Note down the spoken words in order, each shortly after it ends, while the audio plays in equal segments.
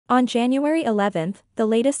On January 11th, the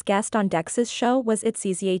latest guest on DEX's show was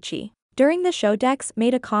Itzy's Yeji. During the show, DEX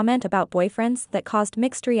made a comment about boyfriends that caused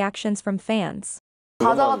mixed reactions from fans.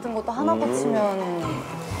 과자 같은 것도 하나 꽂히면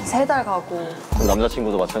 3달 가고.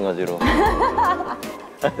 남자친구도 마찬가지로.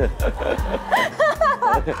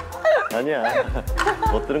 아니야.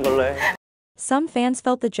 못 들은 걸로 해. Some fans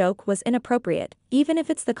felt the joke was inappropriate, even if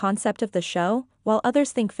it's the concept of the show, while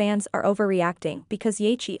others think fans are overreacting because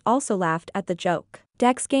Yeji also laughed at the joke.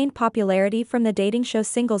 DEX gained popularity from the dating show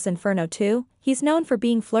Singles Inferno 2. He's known for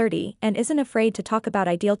being flirty and isn't afraid to talk about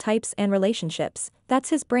ideal types and relationships. That's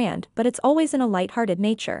his brand, but it's always in a lighthearted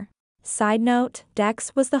nature. Side note,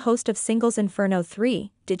 DEX was the host of Singles Inferno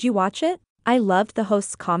 3. Did you watch it? I loved the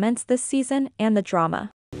host's comments this season and the drama.